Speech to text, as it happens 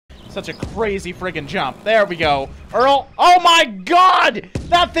Such a crazy friggin' jump. There we go. Earl. Oh my god!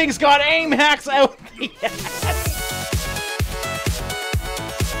 That thing's got aim hacks out the ass.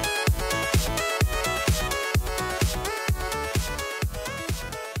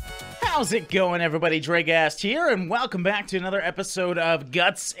 How's it going, everybody? Dragast here, and welcome back to another episode of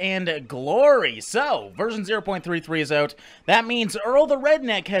Guts and Glory. So, version 0.33 is out. That means Earl the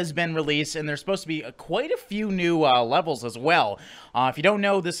Redneck has been released, and there's supposed to be quite a few new levels as well. If you don't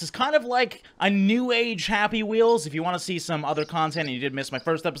know, this is kind of like a new age Happy Wheels. If you want to see some other content and you did miss my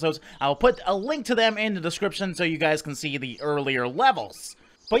first episodes, I'll put a link to them in the description so you guys can see the earlier levels.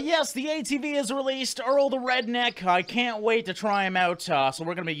 But yes, the ATV is released, Earl the Redneck. I can't wait to try him out, so we're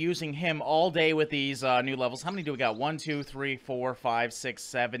going to be using him all day with these new levels. How many do we got? 1, 2, 3, 4, 5, 6,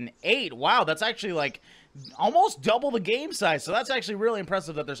 7, 8. Wow, that's actually like almost double the game size, so that's actually really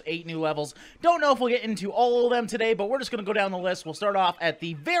impressive that there's 8 new levels. Don't know if we'll get into all of them today, but we're just going to go down the list. We'll start off at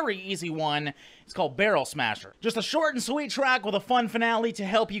the very easy one. It's called Barrel Smasher. Just a short and sweet track with a fun finale to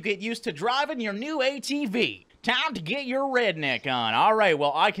help you get used to driving your new ATV. Time to get your redneck on. Alright,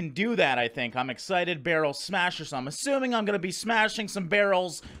 well, I can do that, I think. I'm excited. Barrel Smasher, so I'm assuming I'm going to be smashing some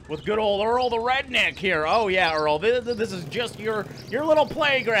barrels with good old Earl the Redneck here. Oh, yeah, Earl, this is just your little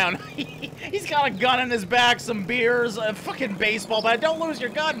playground. He's got a gun in his back, some beers, a fucking baseball bat. Don't lose your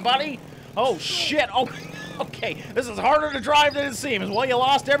gun, buddy. Oh, shit. Oh, okay. This is harder to drive than it seems. Well, you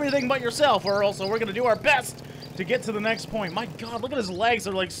lost everything but yourself, Earl, so we're going to do our best to get to the next point. My god, look at his legs.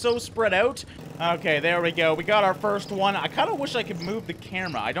 They're like so spread out. Okay, there we go. We got our first one. I kind of wish I could move the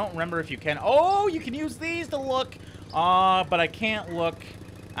camera. I don't remember if you can. Oh, you can use these to look. But I can't look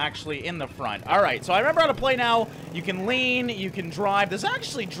actually in the front. All right, so I remember how to play now. You can lean, you can drive. This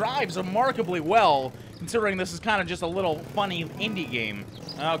actually drives remarkably well, considering this is kind of just a little funny indie game.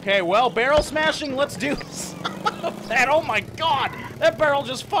 Okay, well, barrel smashing, let's do some of that. Oh my god, that barrel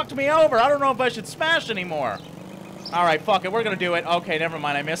just fucked me over. I don't know if I should smash anymore. Alright, fuck it, we're gonna do it. Okay, never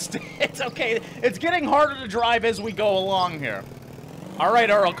mind, I missed it. It's okay, it's getting harder to drive as we go along here. Alright,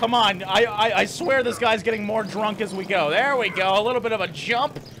 Earl, come on. I swear this guy's getting more drunk as we go. There we go, a little bit of a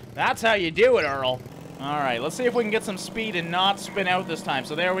jump. That's how you do it, Earl. Alright, let's see if we can get some speed and not spin out this time.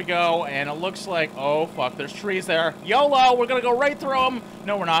 So there we go, and it looks like, oh fuck, there's trees there. YOLO, we're gonna go right through them.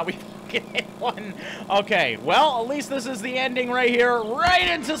 No, we're not, we fucking hit one. Okay, well, at least this is the ending right here. Right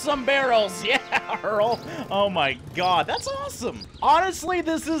into some barrels. Yeah, Earl. Oh my god, that's awesome. Honestly,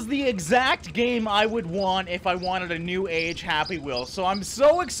 this is the exact game I would want if I wanted a new age Happy Wheels. So I'm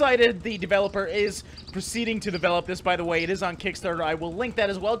so excited the developer is proceeding to develop this. By the way, it is on Kickstarter. I will link that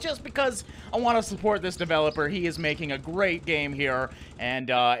as well, just because I want to support this developer. He is making a great game here, and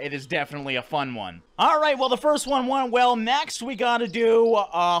it is definitely a fun one. Alright, well, the first one went well. Next, we gotta do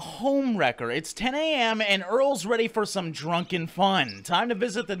a home wrecker. It's 10 a.m. and Earl's ready for some drunken fun. Time to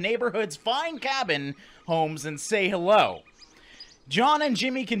visit the neighborhood's fine cabin homes and say hello. John and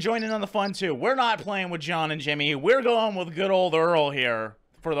Jimmy can join in on the fun, too. We're not playing with John and Jimmy. We're going with good old Earl here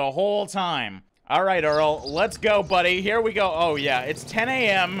for the whole time. Alright, Earl, let's go, buddy. Here we go. Oh, yeah, it's 10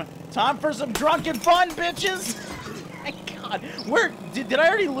 a.m. Time for some drunken fun, bitches! My god, where, did I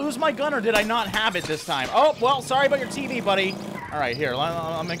already lose my gun, or did I not have it this time? Oh, well, sorry about your TV, buddy. Alright, here,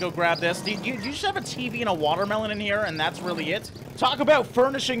 I'm gonna go grab this. Do you just have a TV and a watermelon in here, and that's really it? Talk about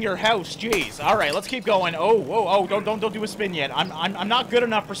furnishing your house, jeez. Alright, let's keep going. Oh, whoa, oh, don't do a spin yet. I'm not good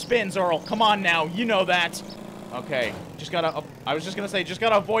enough for spins, Earl. Come on now, you know that. Okay, just gotta, I was just gonna say, just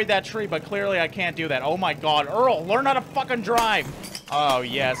gotta avoid that tree, but clearly I can't do that. Oh my god, Earl, learn how to fucking drive! Oh,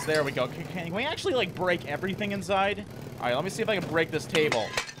 yes, there we go. Can we actually, like, break everything inside? Alright, let me see if I can break this table.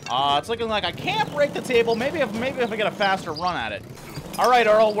 It's looking like I can't break the table. Maybe if I get a faster run at it. Alright,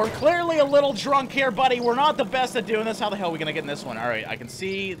 Earl, we're clearly a little drunk here, buddy. We're not the best at doing this. How the hell are we gonna get in this one? Alright, I can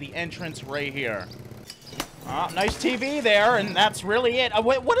see the entrance right here. Nice TV there, and that's really it.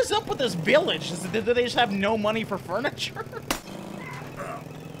 What is up with this village? Do they just have no money for furniture?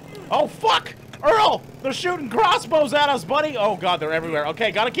 Oh, fuck! Earl! They're shooting crossbows at us, buddy! Oh, God, they're everywhere.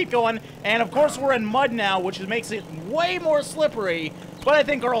 Okay, gotta keep going. And, of course, we're in mud now, which makes it way more slippery. But I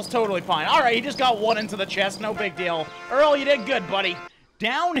think Earl's totally fine. Alright, he just got one into the chest. No big deal. Earl, you did good, buddy.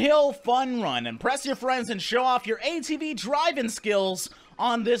 Downhill fun run. Impress your friends and show off your ATV driving skills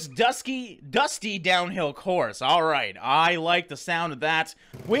on this dusty downhill course. Alright, I like the sound of that.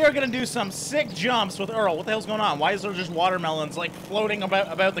 We are gonna do some sick jumps with Earl. What the hell's going on? Why is there just watermelons, like, floating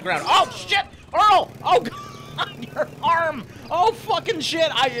about the ground? Oh, shit! Earl! Oh, God, your arm! Oh, fucking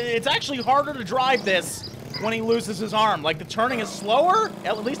shit! It's actually harder to drive this when he loses his arm. Like, the turning is slower?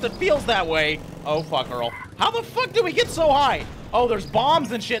 At least it feels that way. Oh, fuck, Earl. How the fuck did we get so high? Oh, there's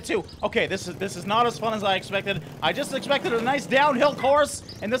bombs and shit too. Okay, this is not as fun as I expected. I just expected a nice downhill course,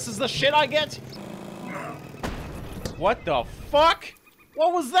 and this is the shit I get. What the fuck?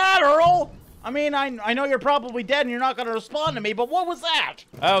 What was that, Earl? I mean, I know you're probably dead and you're not gonna respond to me, but what was that?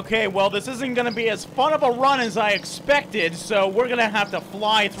 Okay, well, this isn't gonna be as fun of a run as I expected, so we're gonna have to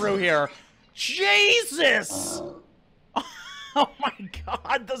fly through here. Jesus! Oh my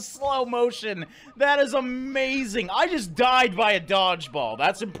god, the slow motion. That is amazing. I just died by a dodgeball.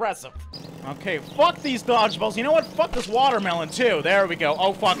 That's impressive. Okay, fuck these dodgeballs. You know what? Fuck this watermelon, too. There we go.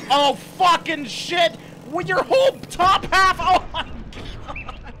 Oh, fuck. Oh, fucking shit! With your whole top half! Oh my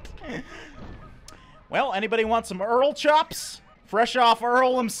god! Well, anybody want some Earl chops? Fresh off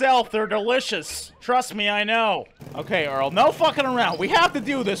Earl himself, they're delicious. Trust me, I know. Okay, Earl, no fucking around. We have to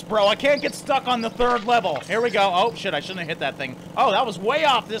do this, bro. I can't get stuck on the 3rd level. Here we go. Oh, shit, I shouldn't have hit that thing. Oh, that was way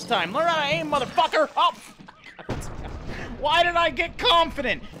off this time. Learn how to aim, motherfucker. Oh, why did I get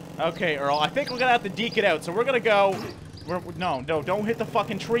confident? Okay, Earl, I think we're gonna have to deke it out, so we're gonna go... No, don't hit the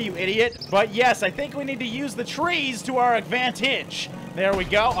fucking tree, you idiot. But yes, I think we need to use the trees to our advantage. There we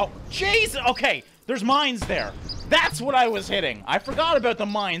go. Oh, jeez. Okay, there's mines there. That's what I was hitting. I forgot about the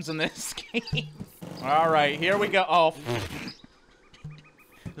mines in this game. All right, here we go. Oh,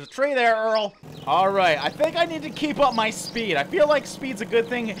 there's a tree there, Earl. All right, I think I need to keep up my speed. I feel like speed's a good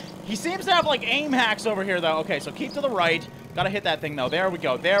thing. He seems to have, like, aim hacks over here, though. Okay, so keep to the right. Gotta hit that thing, though. There we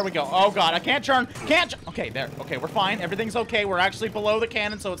go. There we go. Oh, God. I can't turn. Okay, there. Okay, we're fine. Everything's okay. We're actually below the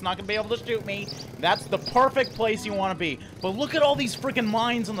cannon, so it's not gonna be able to shoot me. That's the perfect place you want to be. But look at all these freaking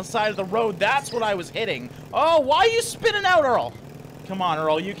mines on the side of the road. That's what I was hitting. Oh, why are you spinning out, Earl? Come on,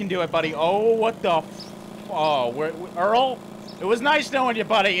 Earl. You can do it, buddy. Oh, what the Earl? It was nice knowing you,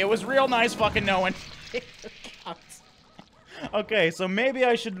 buddy. It was real nice fucking knowing. Okay, so maybe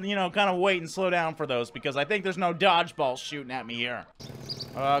I should, you know, kind of wait and slow down for those, because I think there's no dodgeballs shooting at me here.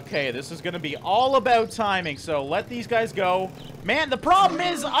 Okay, this is going to be all about timing, so let these guys go. Man, the problem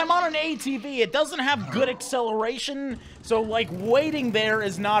is I'm on an ATV. It doesn't have good acceleration, so, like, waiting there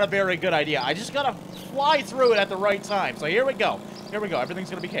is not a very good idea. I just got to fly through it at the right time. So here we go. Here we go.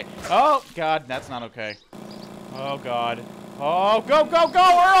 Everything's going to be okay. Oh, God, that's not okay. Oh, God. Oh, go, go, go,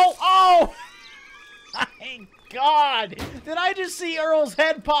 Earl! Oh! My God! Did I just see Earl's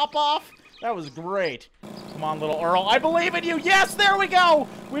head pop off? That was great. Come on, little Earl. I believe in you. Yes, there we go.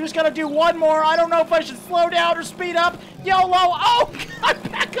 We just got to do one more. I don't know if I should slow down or speed up. YOLO. Oh,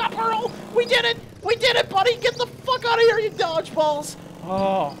 God, back up, Earl. We did it. We did it, buddy. Get the fuck out of here, you dodgeballs.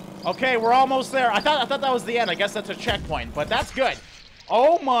 Oh, okay, we're almost there. I thought that was the end. I guess that's a checkpoint, but that's good.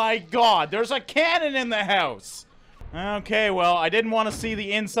 Oh, my God. There's a cannon in the house. Okay, well, I didn't want to see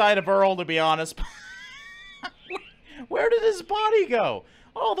the inside of Earl, to be honest. Where did his body go?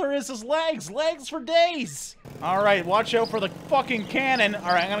 All there is legs. Legs for days. All right, watch out for the fucking cannon.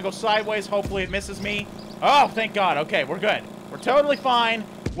 All right, I'm going to go sideways. Hopefully it misses me. Oh, thank God. Okay, we're good. We're totally fine.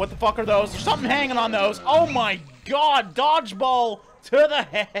 What the fuck are those? There's something hanging on those. Oh, my God. Dodgeball to the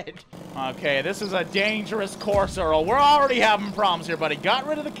head. Okay, this is a dangerous course, Earl. We're already having problems here, buddy. Got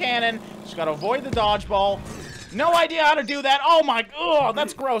rid of the cannon. Just got to avoid the dodgeball. No idea how to do that. Oh my, oh,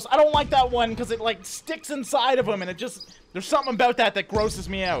 that's gross. I don't like that one because it like sticks inside of him and it just, there's something about that grosses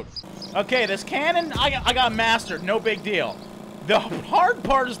me out. Okay, this cannon, I got mastered. No big deal. The hard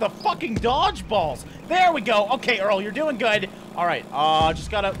part is the fucking dodgeballs. There we go. Okay, Earl, you're doing good. All right,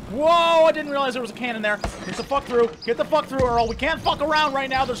 just gotta, whoa, I didn't realize there was a cannon there. Get the fuck through. Get the fuck through, Earl. We can't fuck around right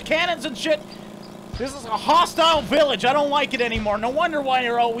now. There's cannons and shit. This is a hostile village. I don't like it anymore. No wonder why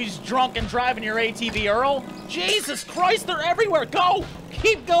you're always drunk and driving your ATV, Earl. Jesus Christ, they're everywhere. Go!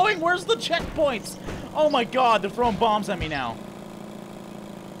 Keep going. Where's the checkpoints? Oh my God, they're throwing bombs at me now.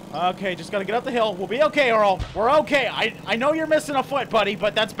 Okay, just gotta get up the hill. We'll be okay, Earl. We're okay. I know you're missing a foot, buddy,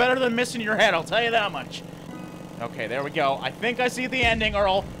 but that's better than missing your head. I'll tell you that much. Okay, there we go. I think I see the ending,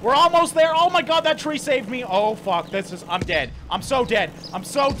 Earl. We're almost there. Oh my God, that tree saved me. Oh fuck, I'm dead. I'm so dead. I'm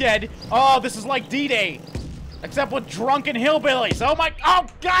so dead. Oh, this is like D-Day. Except with drunken hillbillies. Oh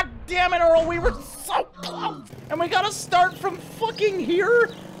God damn it, Earl. We were so close. And we gotta start from fucking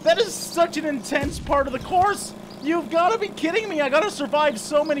here? That is such an intense part of the course. You've gotta be kidding me. I gotta survive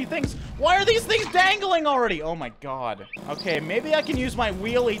so many things. Why are these things dangling already? Oh my God. Okay, maybe I can use my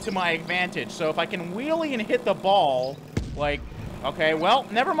wheelie to my advantage. So if I can wheelie and hit the ball, like, okay, well,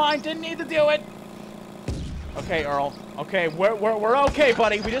 never mind. Didn't need to do it. Okay, Earl. Okay, we're okay,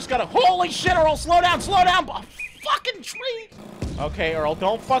 buddy. We just gotta, holy shit, Earl, slow down, slow down. Oh, fucking tree. Okay, Earl,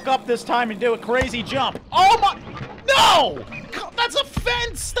 don't fuck up this time and do a crazy jump. Oh my, no! That's a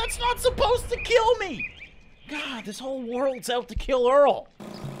fence. That's not supposed to kill me. God, this whole world's out to kill Earl.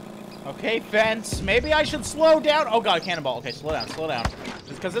 Okay, fence. Maybe I should slow down. Oh, God, cannonball. Okay, slow down, slow down.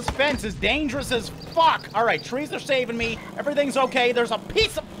 Because this fence is dangerous as fuck. All right, trees are saving me. Everything's okay. There's a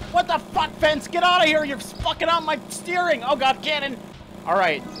piece of... What the fuck, fence? Get out of here. You're fucking up my steering. Oh, God, cannon. All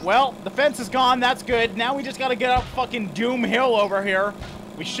right, well, the fence is gone. That's good. Now we just got to get up fucking Doom Hill over here.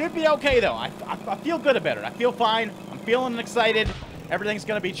 We should be okay, though. I feel good about it. I feel fine. I'm feeling excited. Everything's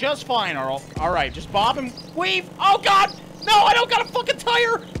going to be just fine, Earl. All right, just bob and weave. Oh, God. No, I don't got a fucking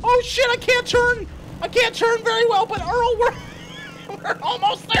tire. Oh, shit, I can't turn. I can't turn very well, but Earl, we're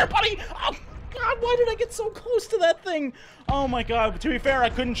almost there, buddy. Oh, God, why did I get so close to that thing? Oh, my God. But to be fair, I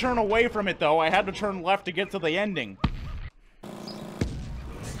couldn't turn away from it, though. I had to turn left to get to the ending.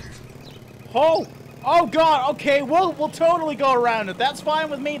 Oh, God. Okay, we'll totally go around it. That's fine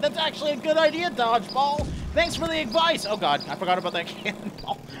with me. That's actually a good idea, Dodgeball. Thanks for the advice. Oh, God, I forgot about that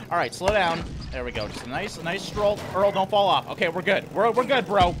cannonball. All right, slow down. There we go. Just a nice stroll. Earl, don't fall off. Okay, we're good. We're good,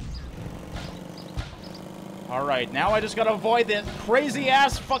 bro. All right, now I just gotta avoid the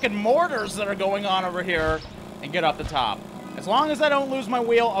crazy-ass fucking mortars that are going on over here and get up the top. As long as I don't lose my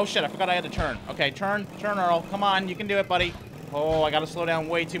wheel. Oh, shit, I forgot I had to turn. Okay, turn, Earl. Come on, you can do it, buddy. Oh, I gotta slow down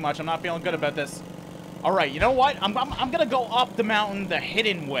way too much. I'm not feeling good about this. All right, you know what? I'm gonna go up the mountain the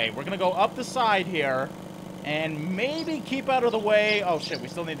hidden way. We're gonna go up the side here. And maybe keep out of the way. Oh, shit, we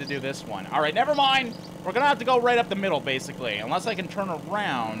still need to do this one. All right, never mind. We're going to have to go right up the middle, basically. Unless I can turn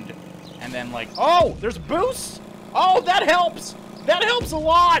around and then, like... Oh, there's boosts? Oh, that helps. That helps a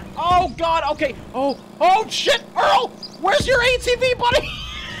lot. Oh, God, okay. Oh, shit, Earl. Where's your ATV, buddy?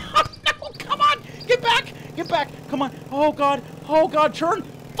 Oh, no, come on. Get back. Come on. Oh, God, turn.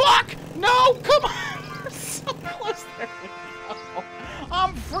 Fuck. No, come on. We're so close. There we go.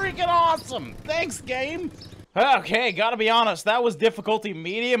 I'm freaking awesome. Thanks, game. Okay, gotta be honest, that was difficulty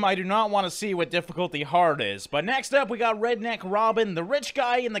medium. I do not want to see what difficulty hard is. But next up, we got Redneck Robin. The rich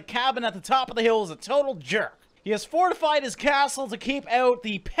guy in the cabin at the top of the hill is a total jerk. He has fortified his castle to keep out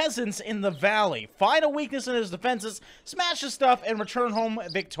the peasants in the valley, find a weakness in his defenses, smash his stuff, and return home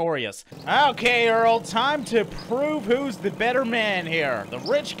victorious. Okay, Earl, time to prove who's the better man here. The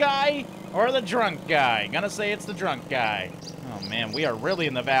rich guy or the drunk guy? Gonna say it's the drunk guy. Oh, man, we are really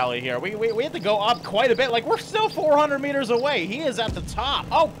in the valley here. We have to go up quite a bit. Like, we're still 400 meters away. He is at the top.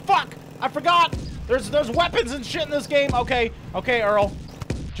 Oh, fuck! I forgot! There's weapons and shit in this game. Okay, Earl.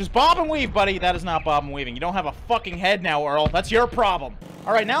 Just bob and weave, buddy. That is not bob and weaving. You don't have a fucking head now, Earl. That's your problem.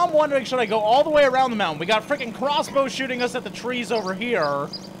 All right, now I'm wondering, should I go all the way around the mountain? We got freaking crossbows shooting us at the trees over here.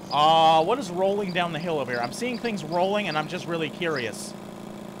 What is rolling down the hill over here? I'm seeing things rolling, and I'm just really curious.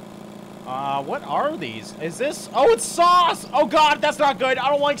 What are these? Is this? Oh, it's saws! Oh, God, that's not good. I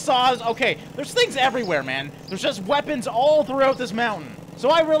don't like saws. Okay, there's things everywhere, man. There's just weapons all throughout this mountain. So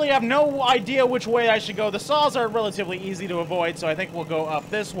I really have no idea which way I should go. The saws are relatively easy to avoid, so I think we'll go up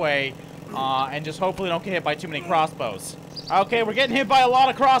this way, and just hopefully don't get hit by too many crossbows. Okay, we're getting hit by a lot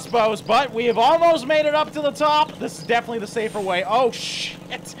of crossbows, but we have almost made it up to the top. This is definitely the safer way. Oh,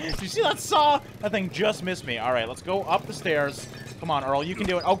 shit. Did you see that saw? That thing just missed me. All right, let's go up the stairs. Come on, Earl, you can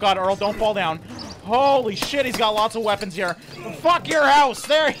do it. Oh, God, Earl, don't fall down. Holy shit, he's got lots of weapons here. Fuck your house.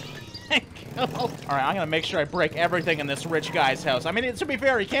 There you go. All right, I'm going to make sure I break everything in this rich guy's house. I mean, to be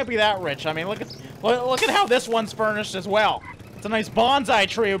fair, he can't be that rich. I mean, look at how this one's furnished as well. It's a nice bonsai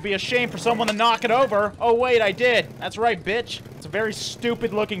tree. It would be a shame for someone to knock it over. Oh, wait, I did. That's right, bitch. It's a very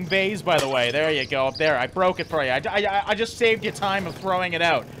stupid-looking vase, by the way. There you go, up there. I broke it for you. I just saved you time of throwing it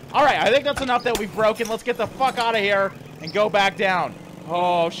out. All right, I think that's enough that we've broken. Let's get the fuck out of here and go back down.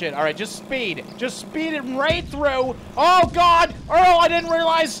 Oh, shit. All right, just speed. Just speed it right through. Oh, God. Earl, I didn't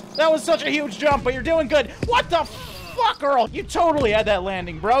realize that was such a huge jump, but you're doing good. What the fuck, Earl? You totally had that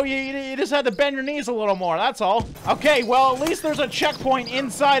landing, bro. You just had to bend your knees a little more, that's all. Okay, well, at least there's a checkpoint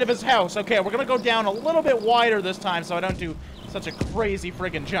inside of his house. Okay, we're going to go down a little bit wider this time so I don't do such a crazy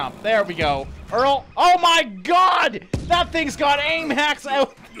friggin' jump. There we go. Earl. Oh, my God. That thing's got aim hacks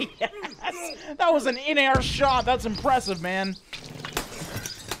out. Yes. That was an in-air shot. That's impressive, man.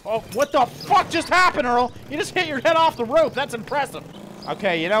 Oh, what the fuck just happened, Earl? You just hit your head off the roof. That's impressive.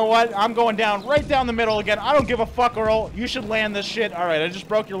 Okay, you know what? I'm going down right down the middle again. I don't give a fuck, Earl. You should land this shit. All right, I just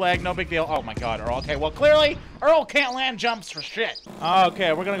broke your leg. No big deal. Oh, my God, Earl. Okay, well, clearly, Earl can't land jumps for shit.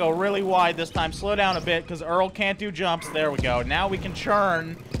 Okay, we're going to go really wide this time. Slow down a bit because Earl can't do jumps. There we go. Now we can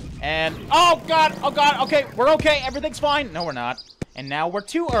churn. And, oh, God. Oh, God. Okay, we're okay. Everything's fine. No, we're not. And now we're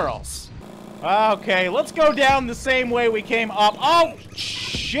two Earls. Okay, let's go down the same way we came up. Oh,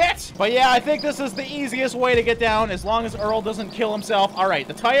 shit! But yeah, I think this is the easiest way to get down as long as Earl doesn't kill himself. All right,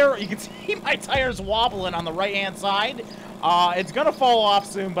 the tire, you can see my tire's wobbling on the right-hand side. It's gonna fall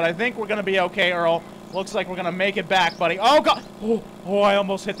off soon, but I think we're gonna be okay, Earl. Looks like we're gonna make it back, buddy. Oh, God! Oh, I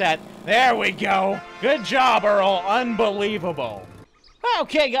almost hit that. There we go. Good job, Earl. Unbelievable.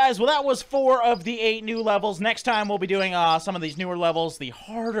 Okay, guys, well, that was 4 of the 8 new levels. Next time, we'll be doing some of these newer levels, the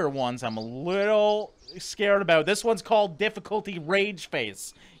harder ones I'm a little scared about. This one's called Difficulty Rage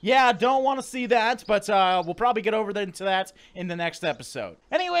Face. Yeah, don't want to see that, but we'll probably get over into that in the next episode.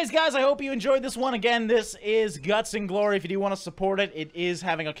 Anyways, guys, I hope you enjoyed this one. Again, this is Guts and Glory. If you do want to support it, it is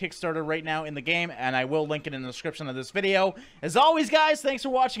having a Kickstarter right now in the game, and I will link it in the description of this video. As always, guys, thanks for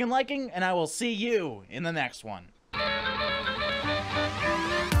watching and liking, and I will see you in the next one.